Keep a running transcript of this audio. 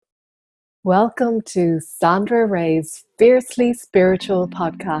Welcome to Sandra Ray's Fiercely Spiritual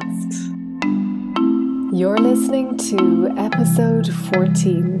podcast. You're listening to episode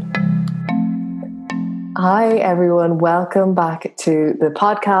 14. Hi, everyone. Welcome back to the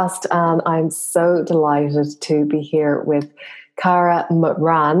podcast. And I'm so delighted to be here with Cara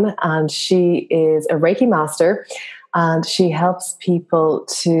Moran. And she is a Reiki master. And she helps people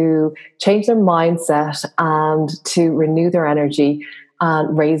to change their mindset and to renew their energy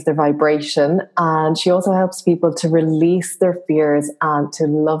and raise their vibration. And she also helps people to release their fears and to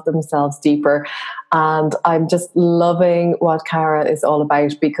love themselves deeper. And I'm just loving what Cara is all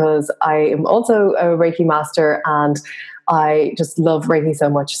about because I am also a Reiki master and I just love Reiki so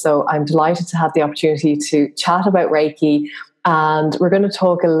much. So I'm delighted to have the opportunity to chat about Reiki. And we're going to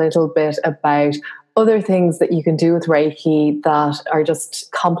talk a little bit about other things that you can do with Reiki that are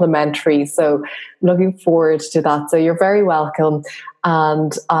just complementary. So looking forward to that. So you're very welcome.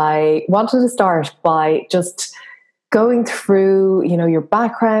 And I wanted to start by just going through, your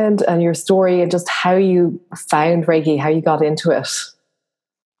background and your story and just how you found Reiki, how you got into it.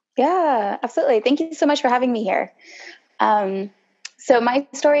 Yeah, absolutely. Thank you so much for having me here. So my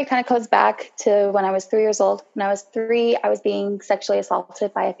story kind of goes back to when I was 3 years old. When I was 3, I was being sexually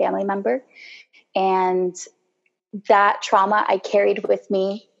assaulted by a family member. And that trauma I carried with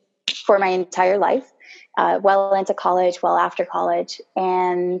me for my entire life, well into college, well after college.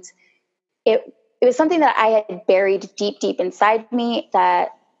 And it was something that I had buried deep, deep inside me,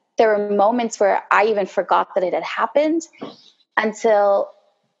 that there were moments where I even forgot that it had happened until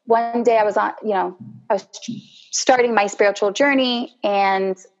one day I was starting my spiritual journey,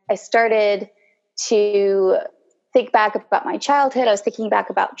 and I started to think back about my childhood. I was thinking back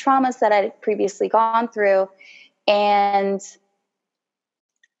about traumas that I had previously gone through, and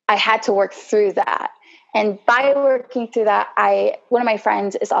I had to work through that. And by working through that, one of my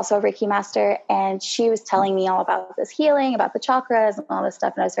friends is also a Reiki master, and she was telling me all about this healing, about the chakras and all this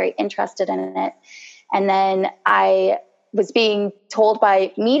stuff, and I was very interested in it. And then I was being told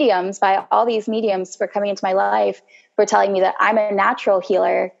by all these mediums who were coming into my life, were telling me that I'm a natural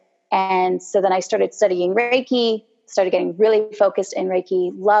healer. And so then I started studying Reiki, started getting really focused in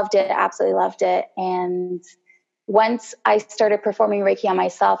Reiki, loved it, absolutely loved it. And once I started performing Reiki on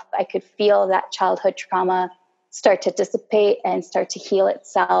myself, I could feel that childhood trauma start to dissipate and start to heal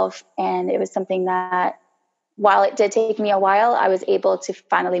itself. And it was something that, while it did take me a while, I was able to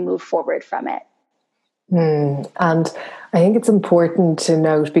finally move forward from it. And I think it's important to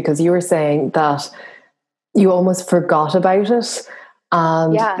note, because you were saying that you almost forgot about it,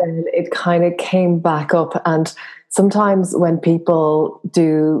 and then it kind of came back up. And sometimes when people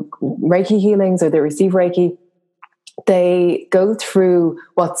do Reiki healings or they receive Reiki, they go through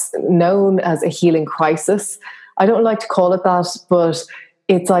what's known as a healing crisis. I don't like to call it that, but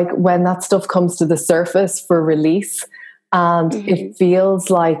it's like when that stuff comes to the surface for release, and it feels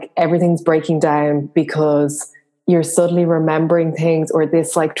like everything's breaking down because you're suddenly remembering things, or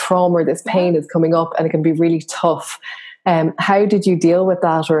this like trauma or this pain is coming up, and it can be really tough. How did you deal with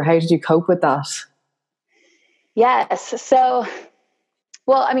that, or how did you cope with that? Yes. So,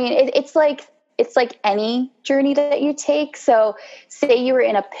 well, I mean, it's like any journey that you take. So say you were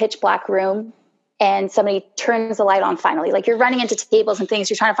in a pitch black room and somebody turns the light on finally, like you're running into tables and things,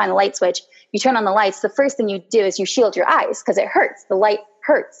 you're trying to find the light switch, you turn on the lights. The first thing you do is you shield your eyes because it hurts. The light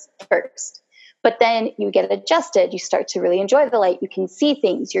hurts first, but then you get adjusted. You start to really enjoy the light. You can see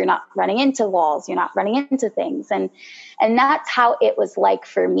things. You're not running into walls. You're not running into things. And that's how it was like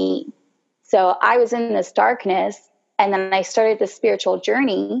for me. So I was in this darkness, and then I started this spiritual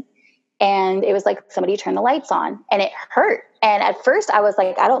journey, and it was like somebody turned the lights on, and it hurt. And at first I was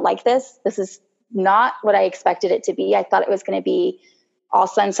like, I don't like this. This is not what I expected it to be. I thought it was going to be all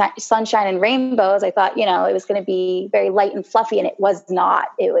sunshine and rainbows. I thought, it was going to be very light and fluffy, and it was not.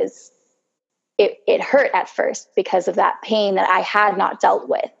 It hurt at first because of that pain that I had not dealt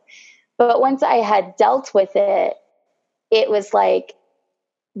with. But once I had dealt with it, it was like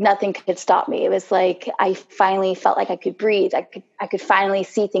nothing could stop me. It was like I finally felt like I could breathe. I could finally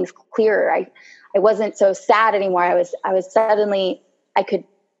see things clearer. I wasn't so sad anymore. I was suddenly, I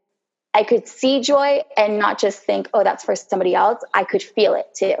could see joy and not just think, oh, that's for somebody else. I could feel it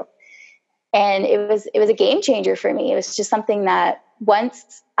too. And it was a game changer for me. It was just something that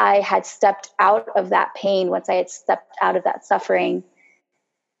once I had stepped out of that pain, once I had stepped out of that suffering,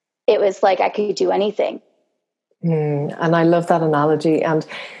 it was like I could do anything. And I love that analogy. And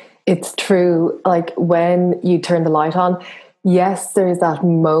it's true. Like when you turn the light on, yes, there's that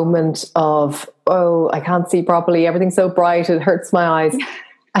moment of, oh, I can't see properly. Everything's so bright. It hurts my eyes.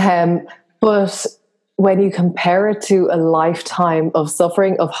 But when you compare it to a lifetime of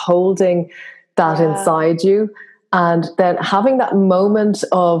suffering, of holding that inside you, and then having that moment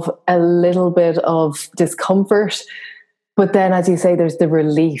of a little bit of discomfort, but then, as you say, there's the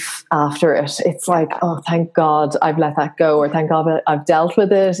relief after it. It's like, oh, thank God I've let that go, or thank God I've dealt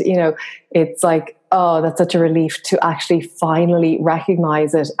with it. You know, it's like, oh, that's such a relief to actually finally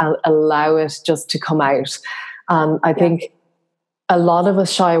recognize it and allow it just to come out. I think a lot of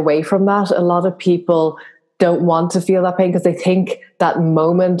us shy away from that. A lot of people don't want to feel that pain because they think that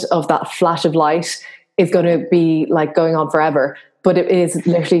moment of that flash of light is going to be like going on forever. But it is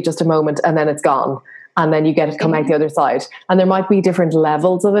literally just a moment, and then it's gone. And then you get it come out the other side. And there might be different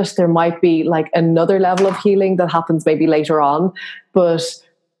levels of it. There might be like another level of healing that happens maybe later on. But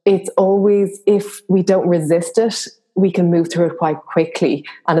it's always, if we don't resist it, we can move through it quite quickly.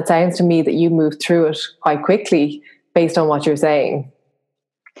 And it sounds to me that you moved through it quite quickly based on what you're saying.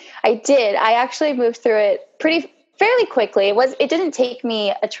 I did. I actually moved through it fairly quickly. It didn't take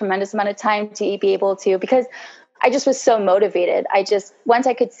me a tremendous amount of time to be able to, because I just was so motivated. Once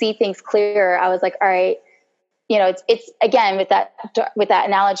I could see things clearer, I was like, all right, you know, it's again, with that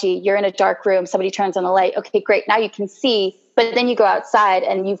analogy, you're in a dark room, somebody turns on the light. Okay, great. Now you can see, but then you go outside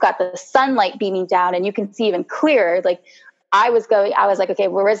and you've got the sunlight beaming down and you can see even clearer. Like I was like, okay,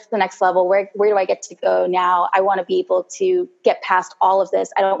 where's the next level? Where do I get to go now? I want to be able to get past all of this.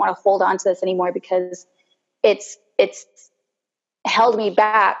 I don't want to hold on to this anymore because it's held me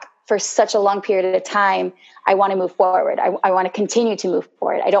back for such a long period of time. I want to move forward. I want to continue to move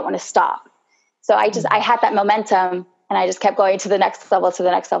forward. I don't want to stop. So I had that momentum, and I just kept going to the next level, to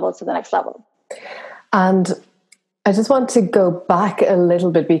the next level, to the next level. And I just want to go back a little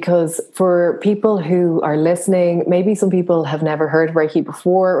bit, because for people who are listening, maybe some people have never heard of Reiki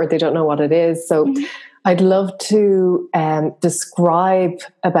before, or they don't know what it is. So I'd love to describe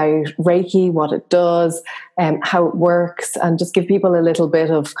about Reiki, what it does, how it works, and just give people a little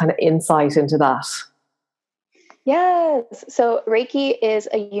bit of kind of insight into that. Yes. So Reiki is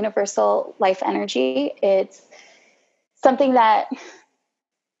a universal life energy. It's something that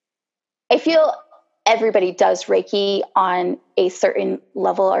I feel everybody does Reiki on a certain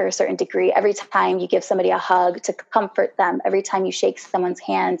level or a certain degree. Every time you give somebody a hug to comfort them, every time you shake someone's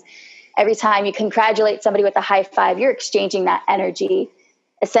hand, every time you congratulate somebody with a high five, you're exchanging that energy.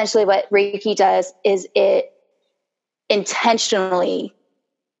 Essentially what Reiki does is it intentionally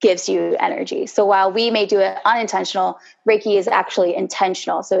gives you energy. So while we may do it unintentional, Reiki is actually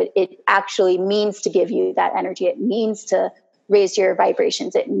intentional. So it actually means to give you that energy. It means to raise your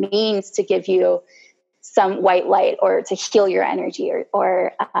vibrations. It means to give you some white light, or to heal your energy,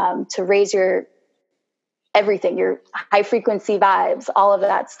 or to raise your everything, your high frequency vibes, all of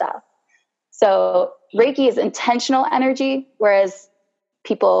that stuff. So Reiki is intentional energy, whereas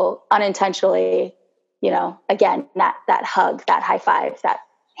people unintentionally, you know, again, that hug, that high five, that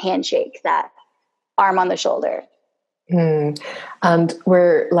handshake, that arm on the shoulder. And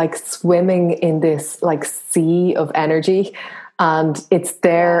we're like swimming in this like sea of energy, and it's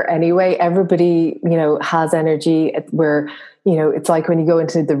there anyway. Everybody, you know, has energy. Where, you know, it's like when you go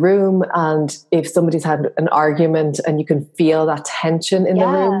into the room, and if somebody's had an argument, and you can feel that tension in the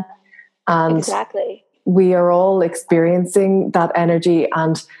room, and exactly, we are all experiencing that energy.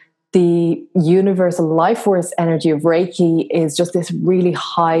 And the universal life force energy of Reiki is just this really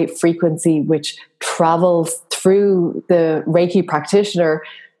high frequency which travels through the Reiki practitioner.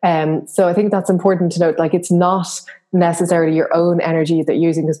 So I think that's important to note. Like, it's not necessarily your own energy that you're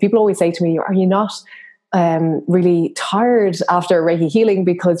using, because people always say to me, are you not really tired after Reiki healing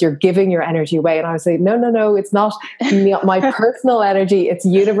because you're giving your energy away? And I would say, no, it's not my personal energy. It's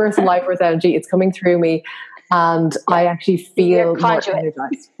universal life force energy. It's coming through me. And I actually feel more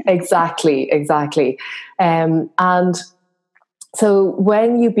energized. Exactly. And so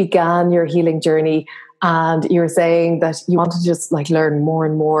when you began your healing journey, and you were saying that you wanted to just like learn more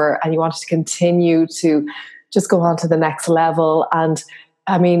and more, and you wanted to continue to just go on to the next level. And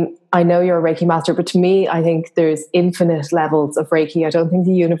I mean, I know you're a Reiki master, but to me, I think there's infinite levels of Reiki. I don't think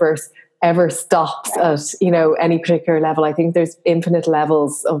the universe ever stops at, you know, any particular level. I think there's infinite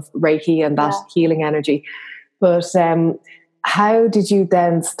levels of Reiki and that healing energy. But how did you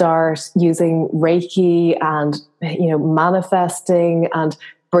then start using Reiki and, you know, manifesting and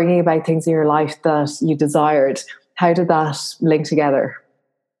bringing about things in your life that you desired? How did that link together?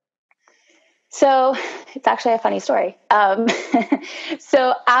 So it's actually a funny story.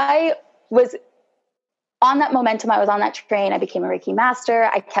 So I was on that momentum. I was on that train. I became a Reiki master.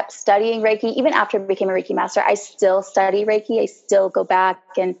 I kept studying Reiki. Even after I became a Reiki master, I still study Reiki. I still go back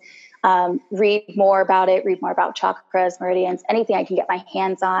and read more about it, read more about chakras, meridians, anything I can get my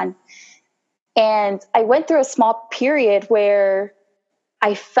hands on. And I went through a small period where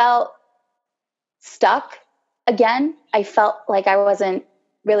I felt stuck again. I felt like I wasn't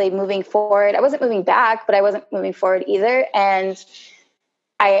really moving forward. I wasn't moving back, but I wasn't moving forward either. And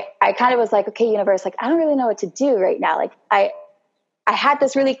I kind of was like, okay, universe, like, I don't really know what to do right now. Like I had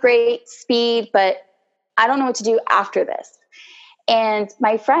this really great speed, but I don't know what to do after this. And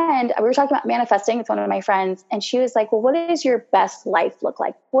my friend, we were talking about manifesting with one of my friends, and she was like, well, what does your best life look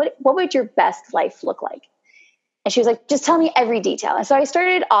like? What would your best life look like? And she was like, just tell me every detail. And so I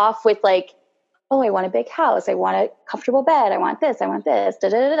started off with like, oh, I want a big house. I want a comfortable bed. I want this, da, da,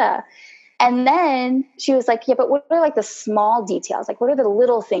 da, da. And then she was like, yeah, but what are like the small details? Like, what are the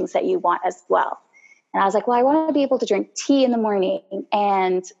little things that you want as well? And I was like, well, I want to be able to drink tea in the morning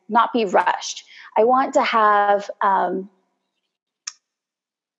and not be rushed. I want to have, a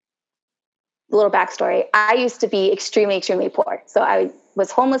little backstory. I used to be extremely, extremely poor. So I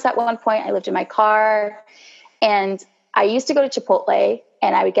was homeless at one point. I lived in my car, and I used to go to Chipotle,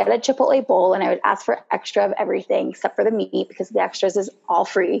 and I would get a Chipotle bowl, and I would ask for extra of everything except for the meat, because the extras is all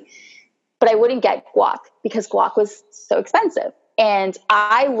free. But I wouldn't get guac because guac was so expensive. And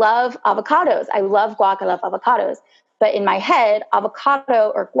I love avocados. I love guac. I love avocados. But in my head,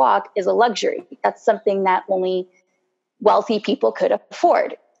 avocado or guac is a luxury. That's something that only wealthy people could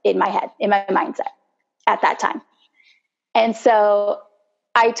afford, in my head, in my mindset at that time. And so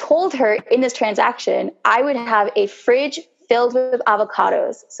I told her in this transaction, I would have a fridge filled with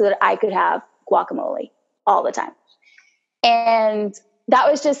avocados so that I could have guacamole all the time. And that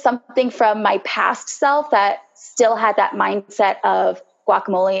was just something from my past self that still had that mindset of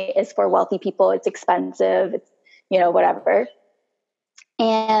guacamole is for wealthy people. It's expensive. It's, whatever.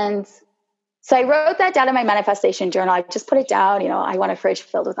 And so I wrote that down in my manifestation journal. I just put it down, I want a fridge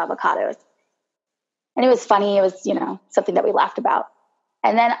filled with avocados. And it was funny. It was, something that we laughed about.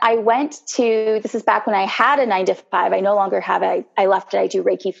 And then I went to, this is back when I had a 9-to-5. I no longer have it. I left it. I do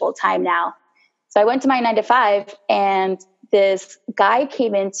Reiki full time now. So I went to my 9-to-5, and this guy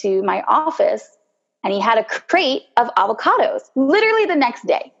came into my office, and he had a crate of avocados literally the next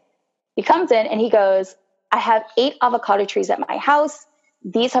day. He comes in and he goes, I have 8 avocado trees at my house.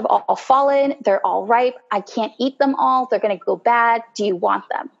 These have all fallen. They're all ripe. I can't eat them all. They're going to go bad. Do you want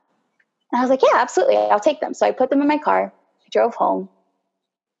them? And I was like, yeah, absolutely. I'll take them. So I put them in my car. I drove home.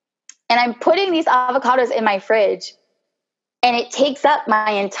 And I'm putting these avocados in my fridge, and it takes up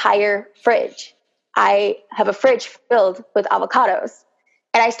my entire fridge. I have a fridge filled with avocados.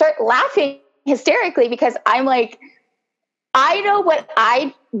 And I start laughing hysterically because I'm like, I know what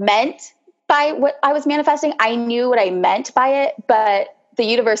I meant by what I was manifesting. I knew what I meant by it, but the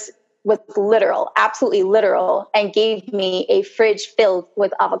universe was literal, absolutely literal, and gave me a fridge filled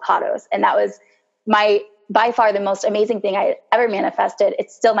with avocados. And that was by far the most amazing thing I ever manifested.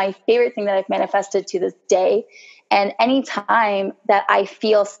 It's still my favorite thing that I've manifested to this day. And anytime that I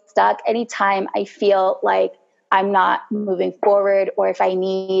feel stuck, anytime I feel like I'm not moving forward, or if I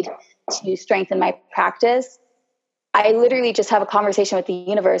need to strengthen my practice, I literally just have a conversation with the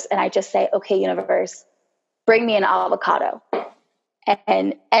universe, and I just say, okay, universe, bring me an avocado.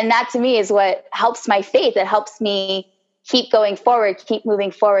 And that to me is what helps my faith. It helps me keep going forward, keep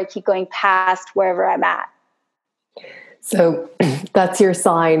moving forward, keep going past wherever I'm at. So that's your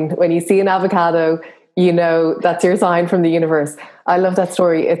sign. When you see an avocado, that's your sign from the universe. I love that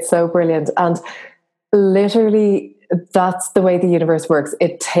story. It's so brilliant. And literally, that's the way the universe works.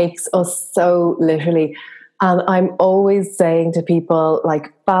 It takes us so literally. And I'm always saying to people,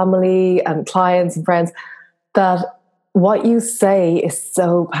 like family and clients and friends, that what you say is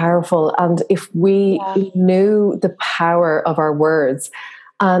so powerful. And if we knew the power of our words,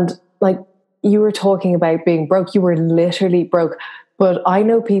 and like you were talking about being broke, you were literally broke. But I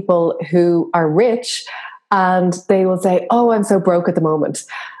know people who are rich, and they will say, oh, I'm so broke at the moment.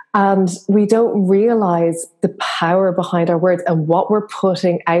 And we don't realize the power behind our words and what we're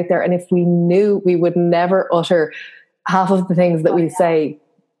putting out there. And if we knew, we would never utter half of the things that we say.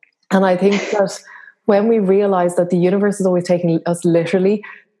 And I think that when we realize that the universe is always taking us literally,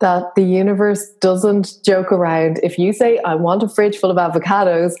 that the universe doesn't joke around. If you say, I want a fridge full of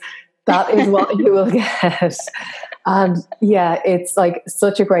avocados, that is what you will get. And yeah, it's like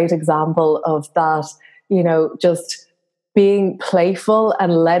such a great example of that, just being playful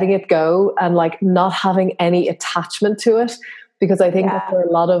and letting it go, and like not having any attachment to it. Because I think that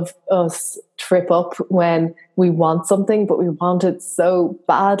a lot of us trip up when we want something, but we want it so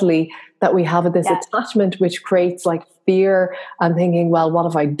badly that we have this attachment, which creates like fear and thinking, well, what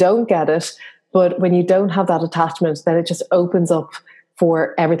if I don't get it? But when you don't have that attachment, then it just opens up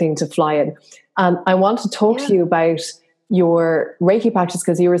for everything to fly in. And I want to talk to you about your Reiki practice,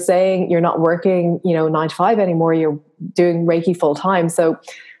 because you were saying you're not working, 9 to 5 anymore, you're doing Reiki full time. So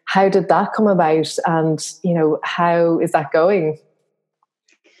how did that come about? And, how is that going?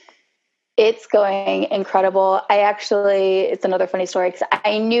 It's going incredible. It's another funny story, because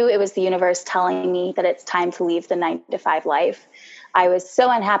I knew it was the universe telling me that it's time to leave the 9 to 5 life. I was so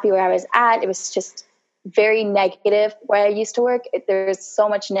unhappy where I was at. It was just very negative where I used to work. There's so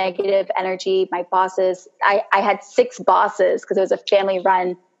much negative energy. My bosses, I had 6 bosses because it was a family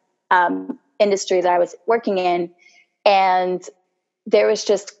run industry that I was working in. And there was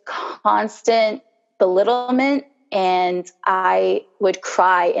just constant belittlement. And I would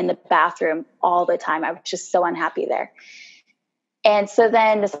cry in the bathroom all the time. I was just so unhappy there. And so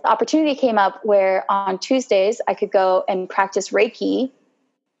then this opportunity came up where on Tuesdays I could go and practice Reiki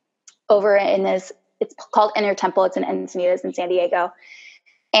over in this, it's called Inner Temple. It's in Encinitas in San Diego.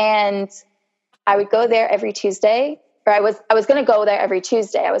 And I would go there every Tuesday, or I was going to go there every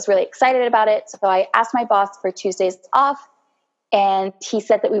Tuesday. I was really excited about it. So I asked my boss for Tuesdays off. And he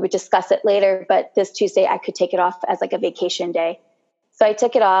said that we would discuss it later, but this Tuesday I could take it off as like a vacation day. So I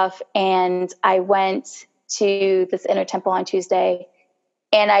took it off and I went to this Inner Temple on Tuesday,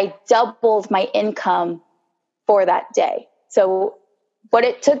 and I doubled my income for that day. So what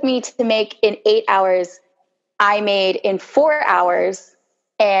it took me to make in 8 hours, I made in 4 hours.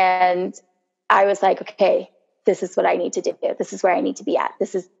 And I was like, okay, this is what I need to do. This is where I need to be at.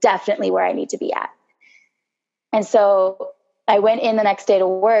 This is definitely where I need to be at. And so I went in the next day to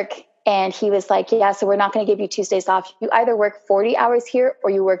work, and he was like, yeah, so we're not going to give you Tuesdays off. You either work 40 hours here or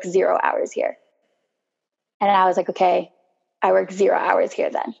you work 0 hours here. And I was like, okay, I work 0 hours here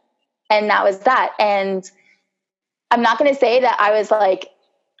then. And that was that. And I'm not going to say that I was like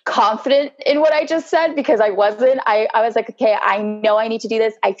confident in what I just said, because I wasn't. I was like, okay, I know I need to do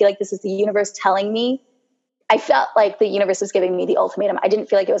this. I feel like this is the universe telling me. I felt like the universe was giving me the ultimatum. I didn't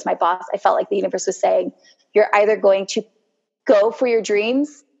feel like it was my boss. I felt like the universe was saying, you're either going to go for your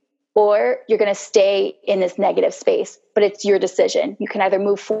dreams or you're going to stay in this negative space, but it's your decision. You can either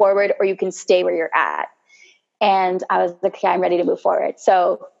move forward or you can stay where you're at. And I was like, okay, I'm ready to move forward.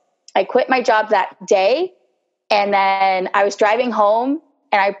 So I quit my job that day. And then I was driving home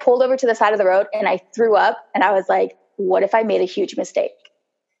and I pulled over to the side of the road and I threw up, and I was like, what if I made a huge mistake?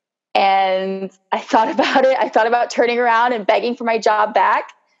 And I thought about it. I thought about turning around and begging for my job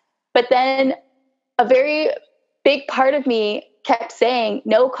back. But then a very big part of me kept saying,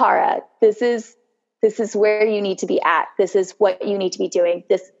 no, Cara, this is where you need to be at. This is what you need to be doing.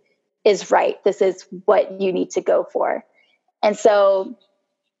 This is right. This is what you need to go for. And so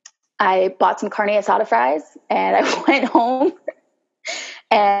I bought some carne asada fries and I went home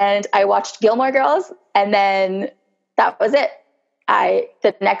and I watched Gilmore Girls, and then that was it.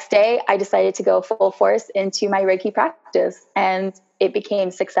 The next day I decided to go full force into my Reiki practice, and it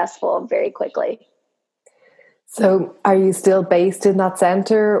became successful very quickly. So are you still based in that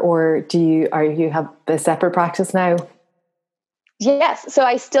center, or do you have a separate practice now? Yes. So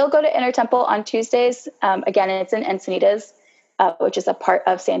I still go to Inner Temple on Tuesdays. Again, it's in Encinitas, which is a part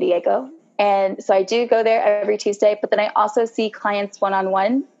of San Diego. And so I do go there every Tuesday, but then I also see clients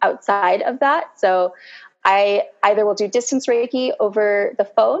one-on-one outside of that. So I either will do distance Reiki over the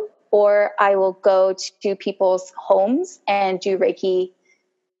phone, or I will go to people's homes and do Reiki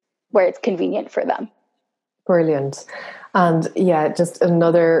where it's convenient for them. Brilliant. And yeah, just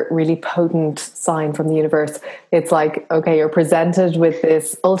another really potent sign from the universe. It's like, okay, you're presented with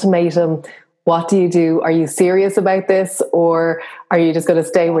this ultimatum. What do you do? Are you serious about this, or are you just going to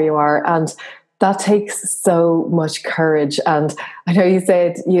stay where you are? And that takes so much courage. And I know you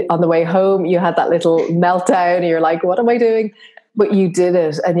said on the way home, you had that little meltdown and you're like, what am I doing? But you did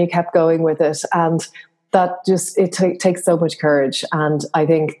it and you kept going with it. And that just, takes so much courage. And I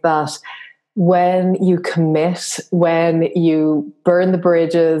think that when you commit, when you burn the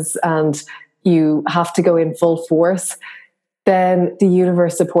bridges and you have to go in full force, then the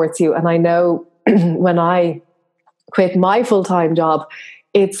universe supports you. And I know when I quit my full-time job,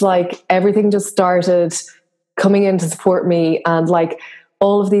 it's like everything just started coming in to support me, and like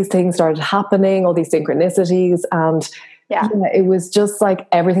all of these things started happening, all these synchronicities, and it was just like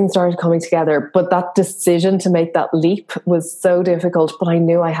everything started coming together. But that decision to make that leap was so difficult, but I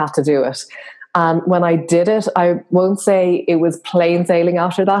knew I had to do it. And when I did it, I won't say it was plain sailing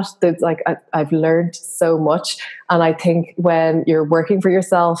after that. I've learned so much. And I think when you're working for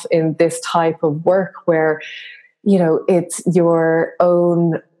yourself in this type of work where, it's your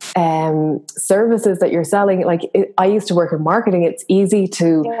own services that you're selling. I used to work in marketing. It's easy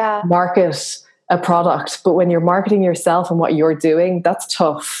to market a product, but when you're marketing yourself and what you're doing, that's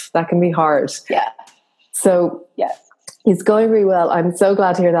tough. That can be hard. Yeah. So yes. It's going really well. I'm so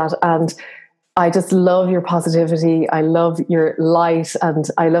glad to hear that. And I just love your positivity. I love your light. And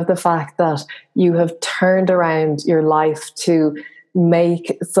I love the fact that you have turned around your life to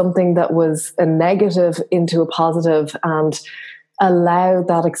make something that was a negative into a positive and allow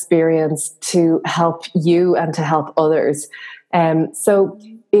that experience to help you and to help others. So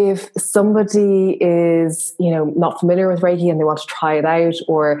if somebody is, not familiar with Reiki and they want to try it out,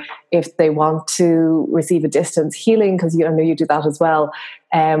 or if they want to receive a distance healing, because I know you do that as well,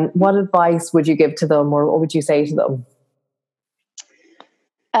 what advice would you give to them, or what would you say to them?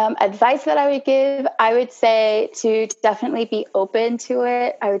 Advice that I would give, I would say to definitely be open to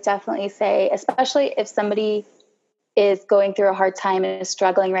it. I would definitely say, especially if somebody is going through a hard time and is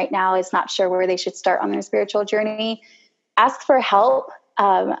struggling right now, is not sure where they should start on their spiritual journey, ask for help.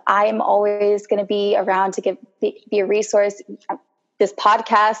 I'm always going to be around to be a resource. This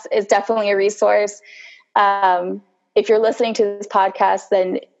podcast is definitely a resource. If you're listening to this podcast,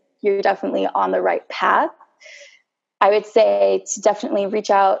 then you're definitely on the right path. I would say to definitely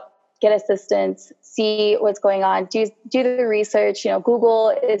reach out, get assistance, see what's going on, do the research. Google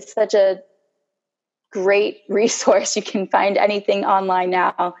is such a great resource. You can find anything online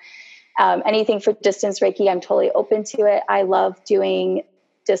now. Anything for distance Reiki, I'm totally open to it. I love doing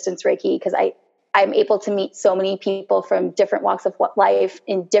distance Reiki because I'm able to meet so many people from different walks of life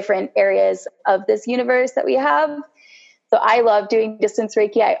in different areas of this universe that we have. So I love doing distance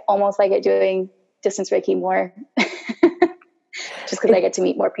Reiki. I almost like it doing distance Reiki more just because I get to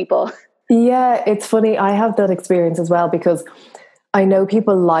meet more people. Yeah, it's funny. I have that experience as well because I know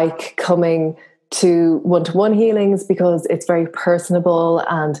people like coming to one-to-one healings because it's very personable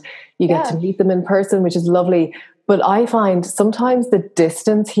and you get to meet them in person, which is lovely. But I find sometimes the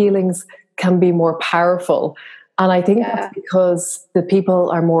distance healings can be more powerful. And I think that's because the people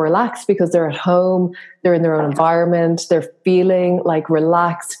are more relaxed because they're at home, they're in their own environment, they're feeling like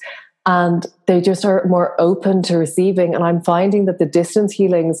relaxed, and they just are more open to receiving. And I'm finding that the distance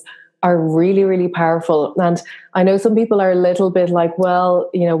healings are really, really powerful. And I know some people are a little bit like, well,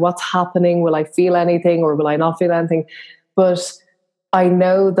 what's happening? Will I feel anything or will I not feel anything? But I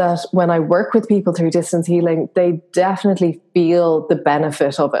know that when I work with people through distance healing, they definitely feel the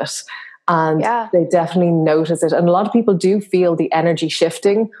benefit of it. And they definitely notice it. And a lot of people do feel the energy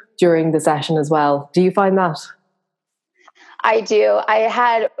shifting during the session as well. Do you find that? I do. I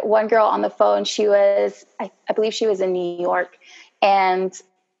had one girl on the phone. She was, I believe she was in New York. And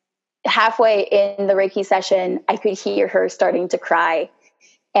halfway in the Reiki session, I could hear her starting to cry.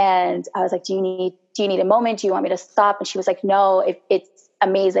 And I was like, do you need a moment? Do you want me to stop? And she was like, no, it's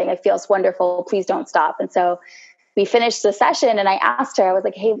amazing. It feels wonderful. Please don't stop. And so we finished the session and I asked her, I was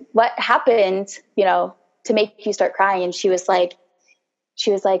like, hey, what happened, to make you start crying? And she was like,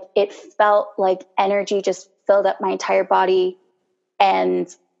 it felt like energy just filled up my entire body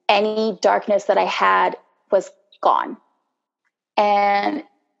and any darkness that I had was gone. And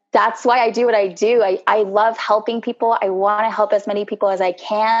that's why I do what I do. I love helping people. I want to help as many people as I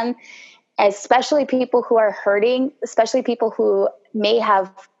can, especially people who are hurting, especially people who may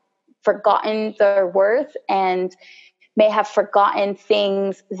have forgotten their worth and may have forgotten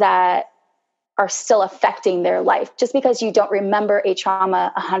things that are still affecting their life. Just because you don't remember a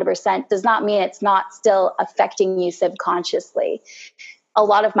trauma 100% does not mean it's not still affecting you subconsciously. A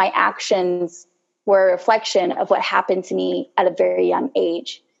lot of my actions were a reflection of what happened to me at a very young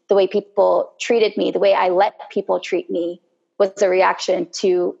age. The way people treated me, the way I let people treat me was a reaction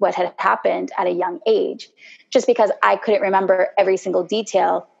to what had happened at a young age. Just because I couldn't remember every single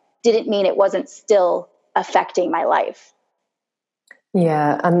detail didn't mean it wasn't still affecting my life.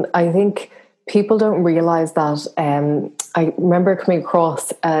 Yeah, and I think people don't realize that. I remember coming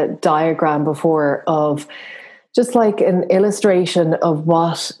across a diagram before of just like an illustration of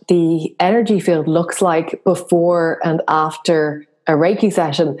what the energy field looks like before and after a Reiki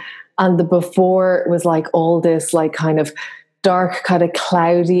session. And the before was like all this like kind of dark, kind of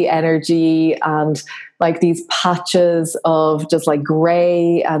cloudy energy and like these patches of just like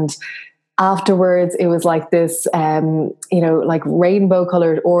gray, and afterwards it was like this like rainbow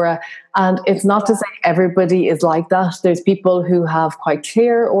colored aura. And it's not to say everybody is like that. There's people who have quite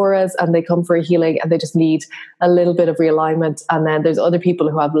clear auras and they come for a healing and they just need a little bit of realignment, and then there's other people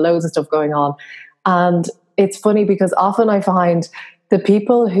who have loads of stuff going on. And it's funny because often I find the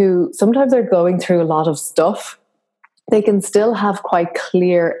people who sometimes are going through a lot of stuff, they can still have quite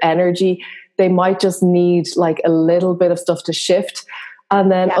clear energy. They might just need like a little bit of stuff to shift. And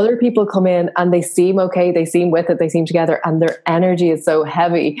then other people come in and they seem okay, they seem with it, they seem together, and their energy is so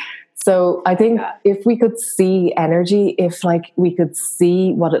heavy. So I think if we could see energy, if like we could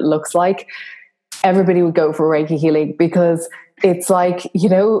see what it looks like, everybody would go for Reiki healing, because it's like, you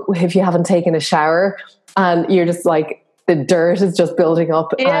know, if you haven't taken a shower and you're just like, the dirt is just building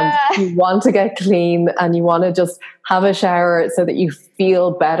up, and you want to get clean and you want to just have a shower so that you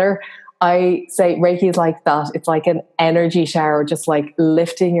feel better. I say Reiki is like that. It's like an energy shower, just like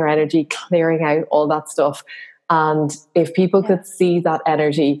lifting your energy, clearing out all that stuff. And if people could see that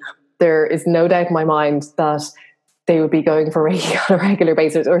energy, there is no doubt in my mind that they would be going for Reiki on a regular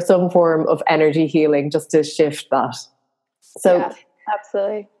basis, or some form of energy healing, just to shift that. So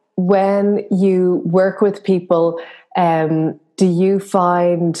absolutely. When you work with people, do you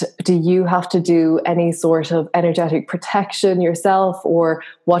have to do any sort of energetic protection yourself, or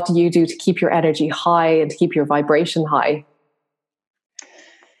what do you do to keep your energy high and to keep your vibration high?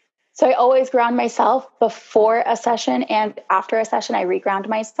 So I always ground myself before a session, and after a session, I reground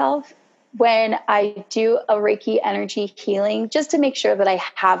myself. When I do a Reiki energy healing, just to make sure that I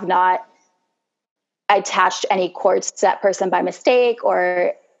have not attached any cords to that person by mistake,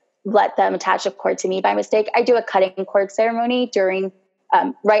 or let them attach a cord to me by mistake, I do a cutting cord ceremony during,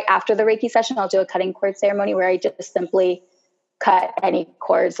 right after the Reiki session. I'll do a cutting cord ceremony where I just simply cut any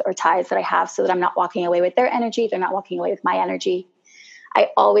cords or ties that I have, so that I'm not walking away with their energy. They're not walking away with my energy. I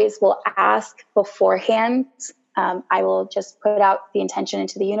always will ask beforehand. I will just put out the intention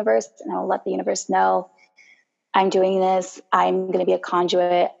into the universe, and I will let the universe know, I'm doing this. I'm going to be a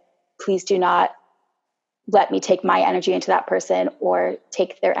conduit. Please do not let me take my energy into that person or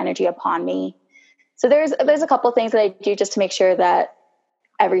take their energy upon me. So there's a couple of things that I do just to make sure that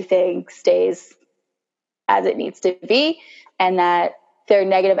everything stays as it needs to be, and that their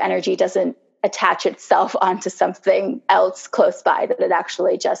negative energy doesn't attach itself onto something else close by, that it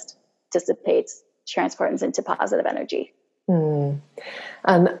actually just dissipates, transforms into positive energy.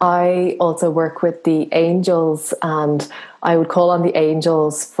 And I also work with the angels, and I would call on the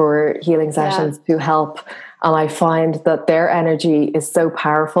angels for healing sessions to help. And I find that their energy is so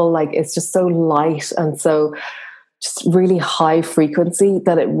powerful. Like, it's just so light and so just really high frequency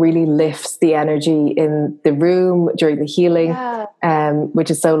that it really lifts the energy in the room during the healing,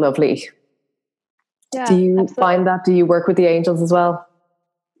 which is so lovely. Yeah, do you absolutely. find that? Do you work with the angels as well?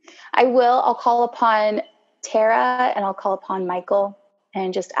 I will. I'll call upon Tara and I'll call upon Michael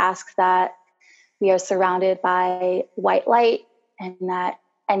and just ask that we are surrounded by white light, and that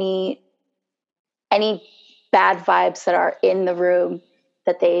any bad vibes that are in the room,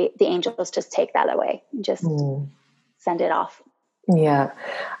 that the angels just take that away and just send it off. Yeah.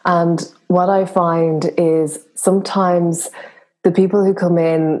 And what I find is sometimes the people who come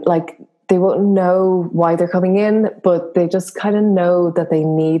in, like, they won't know why they're coming in, but they just kind of know that they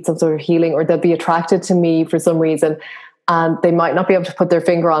need some sort of healing, or they'll be attracted to me for some reason, and they might not be able to put their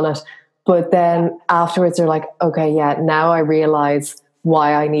finger on it. But then afterwards they're like, okay, now I realize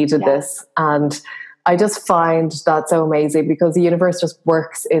why I needed this. And I just find that so amazing, because the universe just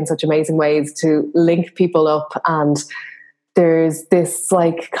works in such amazing ways to link people up. And there's this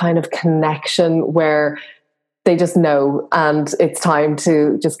like kind of connection where they just know, and it's time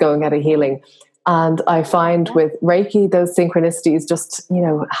to just go and get a healing. And I find with Reiki, those synchronicities just,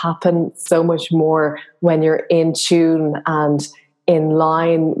 happen so much more when you're in tune and in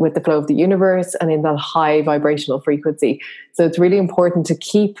line with the flow of the universe and in that high vibrational frequency. So it's really important to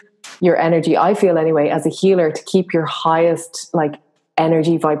keep your energy, I feel anyway, as a healer, to keep your highest like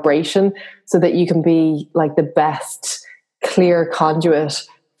energy vibration, so that you can be like the best clear conduit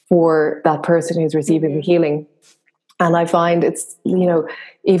for that person who's receiving the healing. And I find it's,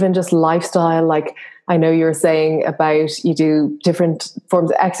 even just lifestyle, like I know you're saying about you do different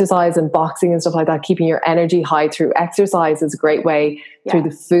forms of exercise and boxing and stuff like that, keeping your energy high through exercise is a great way, through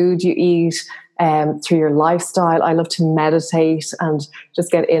the food you eat, through your lifestyle. I love to meditate and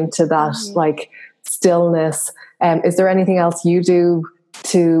just get into that like stillness. Is there anything else you do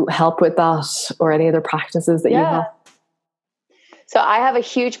to help with that, or any other practices that you have? So I have a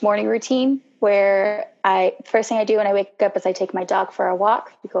huge morning routine where first thing I do when I wake up is I take my dog for a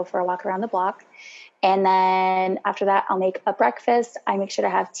walk. We go for a walk around the block. And then after that, I'll make a breakfast. I make sure to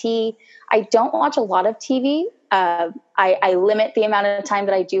have tea. I don't watch a lot of TV. I limit the amount of time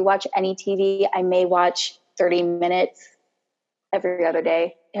that I do watch any TV. I may watch 30 minutes every other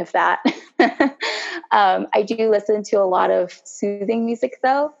day, if that. I do listen to a lot of soothing music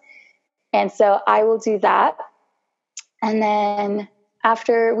though. And so I will do that. And then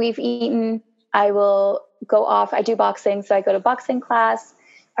after we've eaten, I will go off. I do boxing. So I go to boxing class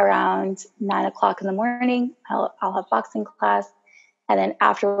around 9:00 in the morning. I'll have boxing class. And then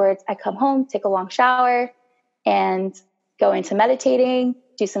afterwards I come home, take a long shower, and go into meditating,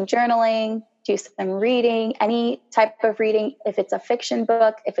 do some journaling, do some reading, any type of reading. If it's a fiction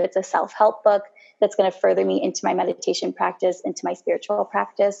book, if it's a self-help book, that's going to further me into my meditation practice, into my spiritual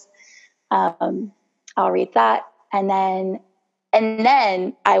practice. I'll read that. And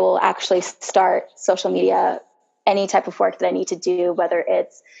then I will actually start social media, any type of work that I need to do, whether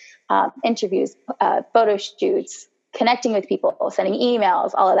it's interviews, photo shoots, connecting with people, sending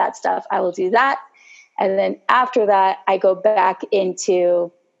emails, all of that stuff. I will do that. And then after that, I go back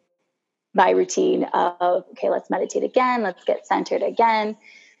into my routine of, okay, let's meditate again. Let's get centered again.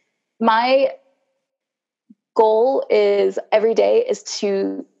 My goal is every day is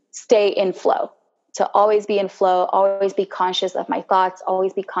to stay in flow, to always be in flow, always be conscious of my thoughts,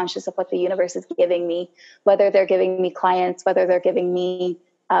 always be conscious of what the universe is giving me, whether they're giving me clients, whether they're giving me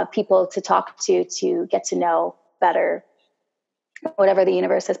people to talk to get to know better, whatever the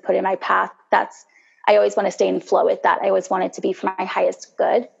universe has put in my path. I always want to stay in flow with that. I always want it to be for my highest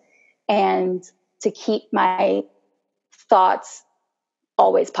good and to keep my thoughts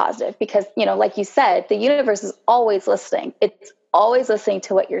always positive, because, like you said, the universe is always listening. It's always listening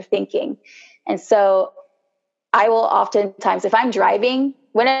to what you're thinking. And so I will oftentimes,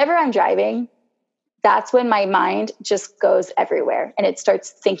 whenever I'm driving, that's when my mind just goes everywhere and it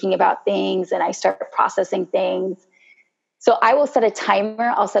starts thinking about things and I start processing things. So I will set a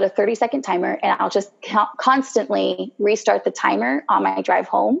timer. I'll set a 30-second timer and I'll just constantly restart the timer on my drive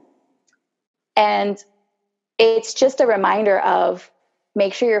home. And it's just a reminder of,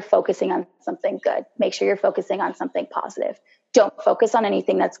 make sure you're focusing on something good. Make sure you're focusing on something positive. Don't focus on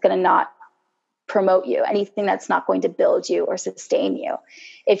anything that's going to not promote you, anything that's not going to build you or sustain you.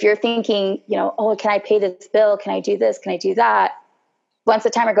 If you're thinking, oh, can I pay this bill? Can I do this? Can I do that? Once the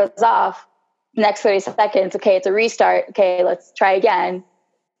timer goes off, next 30 seconds, okay, it's a restart. Okay, let's try again.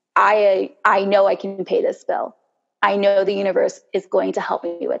 I know I can pay this bill. I know the universe is going to help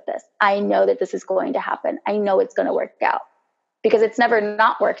me with this. I know that this is going to happen. I know it's going to work out, because it's never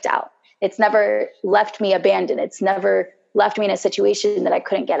not worked out. It's never left me abandoned. It's never left me in a situation that I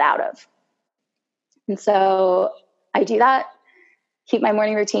couldn't get out of. And so I do that, keep my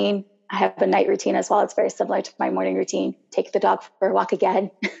morning routine. I have a night routine as well. It's very similar to my morning routine. Take the dog for a walk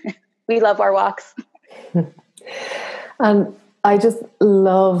again. We love our walks. And I just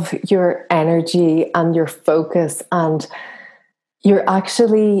love your energy and your focus, and you're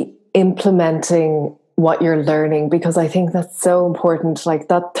actually implementing what you're learning, because I think that's so important. Like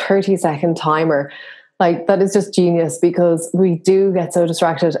that 30-second timer, like that is just genius, because we do get so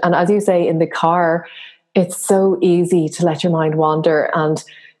distracted. And as you say, in the car, it's so easy to let your mind wander. And,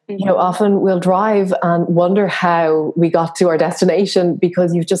 often we'll drive and wonder how we got to our destination,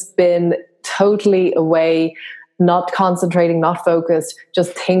 because you've just been totally away, not concentrating, not focused,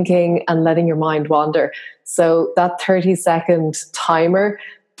 just thinking and letting your mind wander. So that 30-second timer,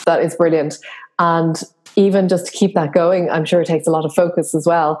 that is brilliant. And even just to keep that going, I'm sure it takes a lot of focus as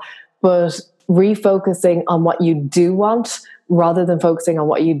well. But refocusing on what you do want rather than focusing on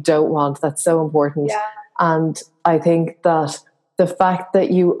what you don't want, that's so important. Yeah. And I think that the fact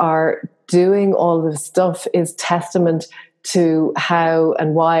that you are doing all this stuff is testament to how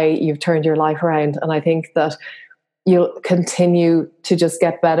and why you've turned your life around. And I think that you'll continue to just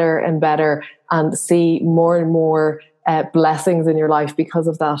get better and better and see more and more blessings in your life because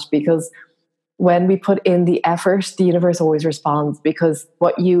of that. Because when we put in the effort, the universe always responds, because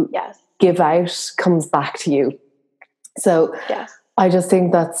what you give out comes back to you. So I just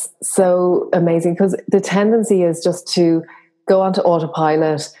think that's so amazing, because the tendency is just to go onto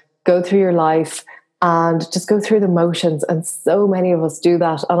autopilot, go through your life and just go through the motions. And so many of us do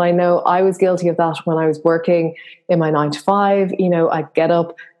that. And I know I was guilty of that when I was working in my 9 to 5. I'd get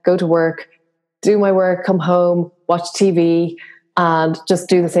up, go to work, do my work, come home, watch TV, and just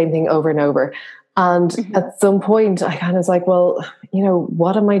do the same thing over and over. And at some point I kind of was like, well,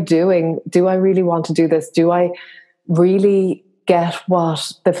 what am I doing? Do I really want to do this? Do I really get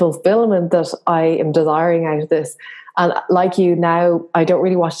what the fulfillment that I am desiring out of this? And like you now, I don't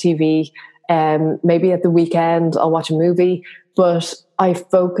really watch TV. Maybe at the weekend I'll watch a movie, but I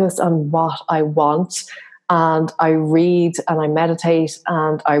focus on what I want, and I read and I meditate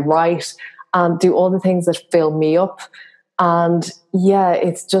and I write and do all the things that fill me up. And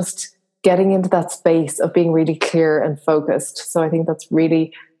it's just getting into that space of being really clear and focused. So I think that's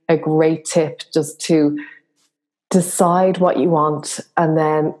really a great tip, just to decide what you want and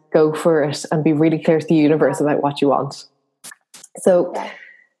then go for it and be really clear to the universe about what you want. So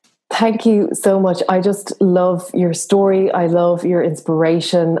thank you so much. I just love your story. I love your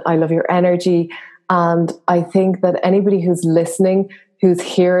inspiration. I love your energy. And I think that anybody who's listening, who's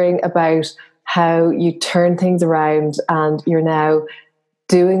hearing about how you turn things around and you're now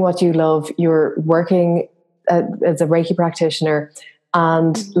doing what you love, you're working as a Reiki practitioner,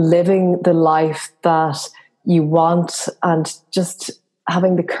 and living the life that you want, and just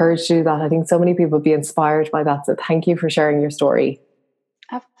having the courage to do that. I think so many people would be inspired by that. So thank you for sharing your story.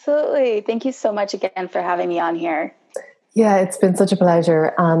 Absolutely. Thank you so much again for having me on here. Yeah, it's been such a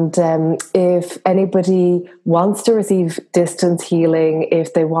pleasure. And if anybody wants to receive distance healing,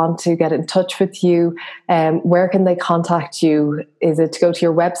 if they want to get in touch with you, where can they contact you? Is it to go to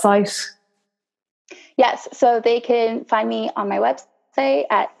your website? Yes. So they can find me on my website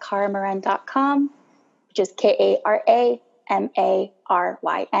at karamaryn.com, which is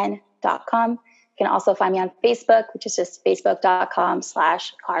KARAMARYN.com. You can also find me on Facebook, which is just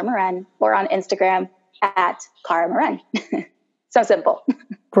facebook.com/KaraMaryn, or on Instagram at KaraMaryn. So simple.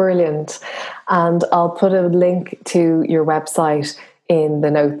 Brilliant. And I'll put a link to your website in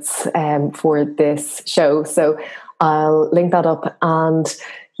the notes for this show. So I'll link that up. And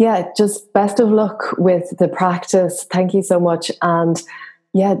yeah, just best of luck with the practice. Thank you so much. And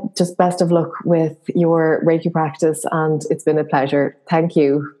yeah, just best of luck with your Reiki practice. And it's been a pleasure. Thank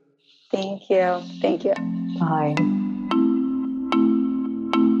you. Thank you. Thank you. Bye.